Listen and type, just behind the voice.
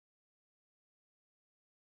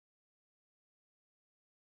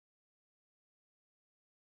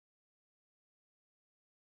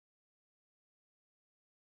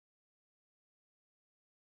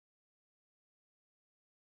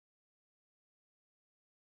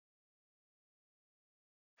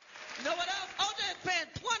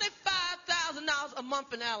a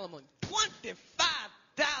month in alimony.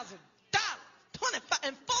 $25,000.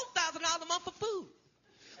 And $4,000 a month for food.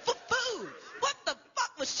 For food. What the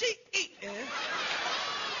fuck was she eating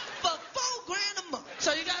for $4,000 a month?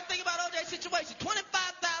 So you gotta think about OJ's situation.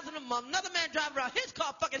 $25,000 a month. Another man driving around his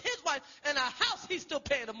car, fucking his wife, and a house he's still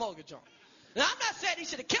paying the mortgage on. Now I'm not saying he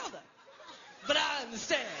should have killed her, but I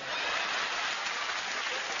understand.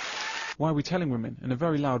 Why are we telling women in a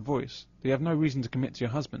very loud voice that you have no reason to commit to your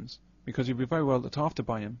husbands because you'll be very well looked after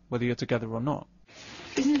by him whether you're together or not?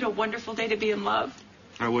 Isn't it a wonderful day to be in love?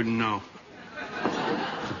 I wouldn't know.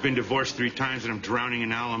 I've been divorced 3 times and I'm drowning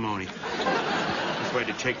in alimony. That's why I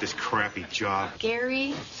had to take this crappy job.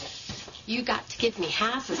 Gary, you got to give me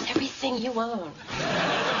half of everything you own.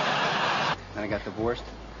 Then I got divorced.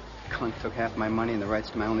 Cunt took half my money and the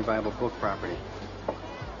rights to my only viable book property.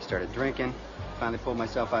 Started drinking. Finally pulled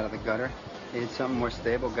myself out of the gutter. Needed something more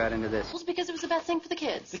stable. Got into this. Well, it's because it was the best thing for the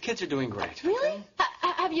kids. The kids are doing great. Really?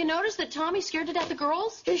 Have you noticed that Tommy's scared to death of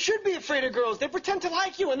girls? You should be afraid of girls. They pretend to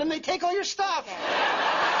like you, and then they take all your stuff.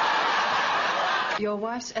 Your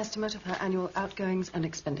wife's estimate of her annual outgoings and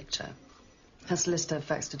expenditure. Her solicitor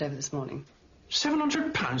faxed it over this morning.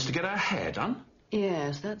 £700 to get her hair done?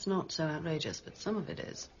 Yes, that's not so outrageous, but some of it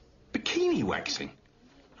is. Bikini waxing?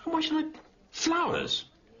 Why should I... Flowers?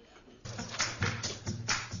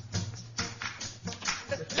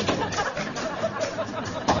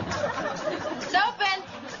 It's open!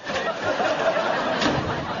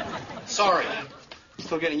 Sorry.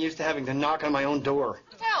 Still getting used to having to knock on my own door.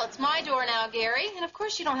 Well, it's my door now, Gary, and of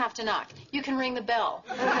course you don't have to knock. You can ring the bell.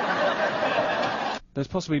 There's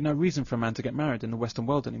possibly no reason for a man to get married in the Western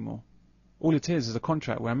world anymore. All it is a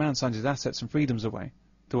contract where a man signs his assets and freedoms away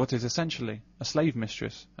to what is essentially a slave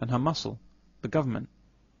mistress and her muscle, the government.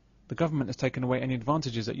 The government has taken away any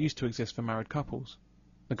advantages that used to exist for married couples.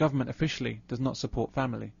 The government officially does not support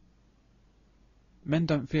family. Men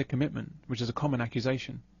don't fear commitment, which is a common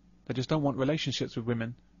accusation. They just don't want relationships with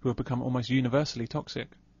women who have become almost universally toxic.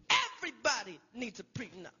 Everybody needs a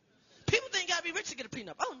prenup. People think you gotta be rich to get a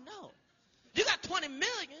prenup. Oh no. You got 20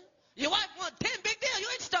 million. Your wife wants 10, big deal. You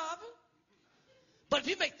ain't starving. But if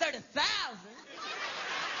you make 30,000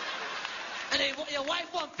 and your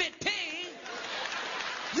wife wants 15,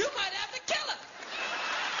 you might have to kill her.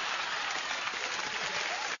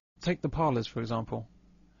 Take the parlours, for example.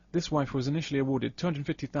 This wife was initially awarded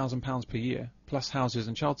 £250,000 per year, plus houses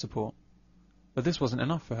and child support. But this wasn't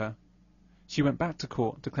enough for her. She went back to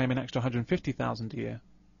court to claim an extra £150,000 a year.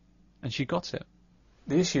 And she got it.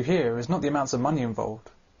 The issue here is not the amounts of money involved,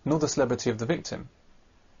 nor the celebrity of the victim.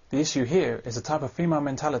 The issue here is the type of female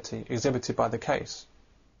mentality exhibited by the case.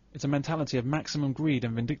 It's a mentality of maximum greed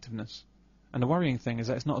and vindictiveness. And the worrying thing is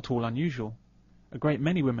that it's not at all unusual. A great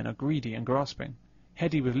many women are greedy and grasping,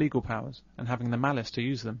 heady with legal powers, and having the malice to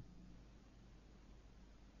use them.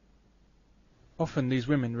 Often these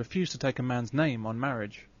women refuse to take a man's name on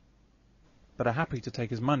marriage, but are happy to take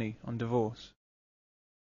his money on divorce.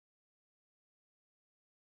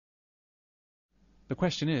 The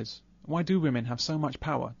question is, why do women have so much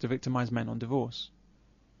power to victimize men on divorce?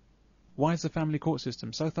 Why is the family court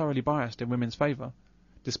system so thoroughly biased in women's favour,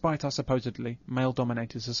 despite our supposedly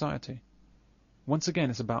male-dominated society? Once again,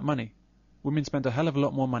 it's about money. Women spend a hell of a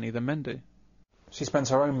lot more money than men do. She spends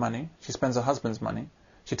her own money, she spends her husband's money,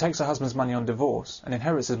 she takes her husband's money on divorce and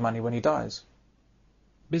inherits his money when he dies.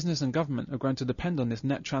 Business and government have grown to depend on this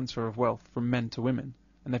net transfer of wealth from men to women,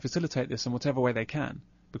 and they facilitate this in whatever way they can,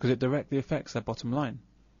 because it directly affects their bottom line.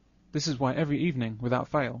 This is why every evening, without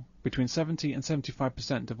fail, between 70 and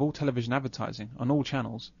 75% of all television advertising on all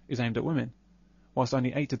channels is aimed at women, whilst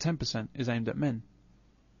only 8 to 10% is aimed at men.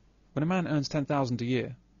 When a man earns £10,000 a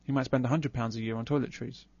year, he might spend £100 a year on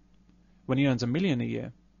toiletries. When he earns £1 million a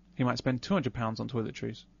year, he might spend £200 on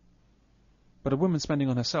toiletries. But a woman spending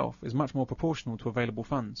on herself is much more proportional to available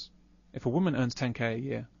funds. If a woman earns 10k a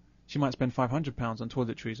year, she might spend £500 on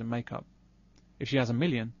toiletries and makeup. If she has $1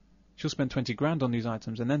 million, she'll spend 20 grand on these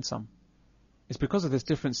items and then some. It's because of this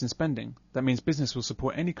difference in spending that means business will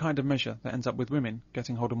support any kind of measure that ends up with women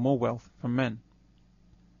getting hold of more wealth from men.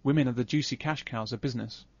 Women are the juicy cash cows of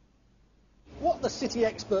business. What the city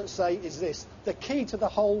experts say is this: the key to the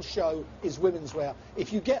whole show is women's wear.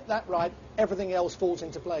 If you get that right, everything else falls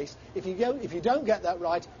into place. If you don't get that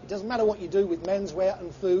right, it doesn't matter what you do with men's wear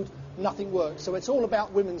and food, nothing works. So it's all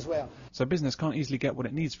about women's wear. So business can't easily get what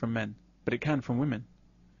it needs from men, but it can from women.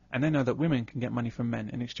 And they know that women can get money from men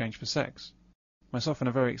in exchange for sex. Most often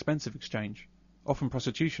a very expensive exchange, often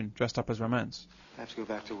prostitution dressed up as romance. I have to go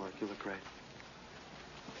back to work. You look great.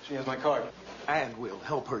 She has my card. And we'll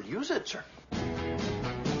help her use it, sir.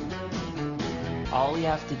 All we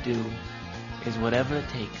have to do is whatever it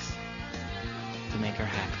takes to make her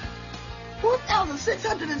happy.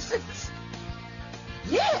 4,606.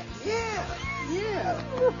 Yeah.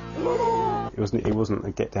 It wasn't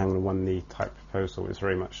a get down on one knee type proposal. It was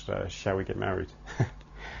very much, shall we get married?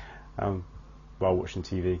 While watching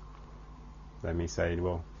TV. Then me saying,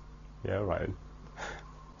 well, yeah, all right then.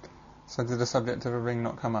 So did the subject of a ring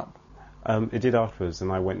not come up? It did afterwards,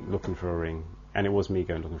 and I went looking for a ring, and it was me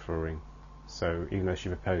going looking for a ring. So even though she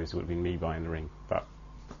proposed, it would have been me buying the ring. But,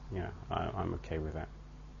 yeah, I'm okay with that.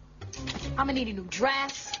 I'm gonna need a new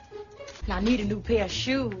dress, and I need a new pair of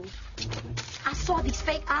shoes. I saw these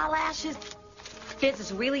fake eyelashes. There's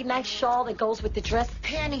this really nice shawl that goes with the dress.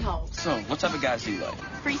 Pantyhose. So, what type of guys do you like?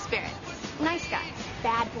 Free spirits. Nice guys.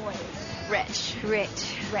 Bad boys. Rich.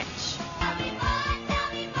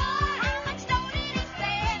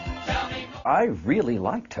 I really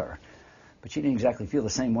liked her, but she didn't exactly feel the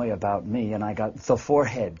same way about me, and I got the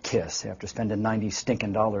forehead kiss after spending $90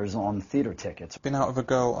 stinking on theater tickets. Been out with a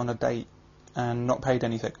girl on a date and not paid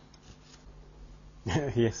anything?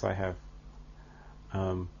 Yes, I have.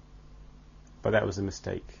 But that was a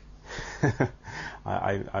mistake.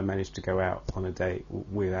 I managed to go out on a date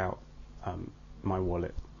without my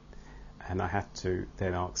wallet, and I had to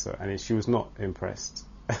then ask her, and she was not impressed.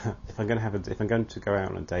 If I'm going to go out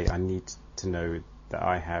on a date, I need to know that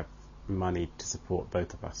I have money to support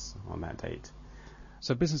both of us on that date.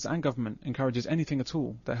 So business and government encourages anything at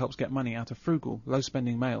all that helps get money out of frugal,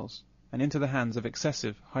 low-spending males and into the hands of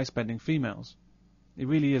excessive, high-spending females. It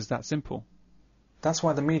really is that simple. That's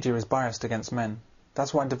why the media is biased against men.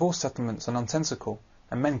 That's why divorce settlements are nonsensical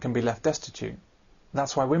and men can be left destitute.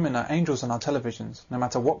 That's why women are angels on our televisions, no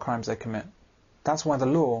matter what crimes they commit. That's why the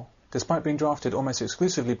law, despite being drafted almost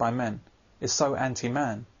exclusively by men, is so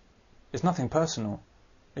anti-man. It's nothing personal.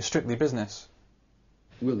 It's strictly business.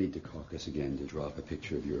 We'll need to caucus again to draw up a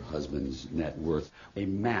picture of your husband's net worth. A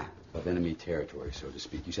map of enemy territory, so to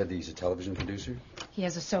speak. You said that he's a television producer? He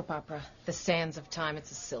has a soap opera, The Sands of Time.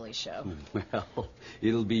 It's a silly show. Well,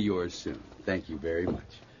 it'll be yours soon. Thank you very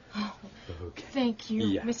much. Oh, okay. thank you,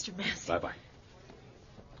 Yeah. Mr. Massey. Bye-bye.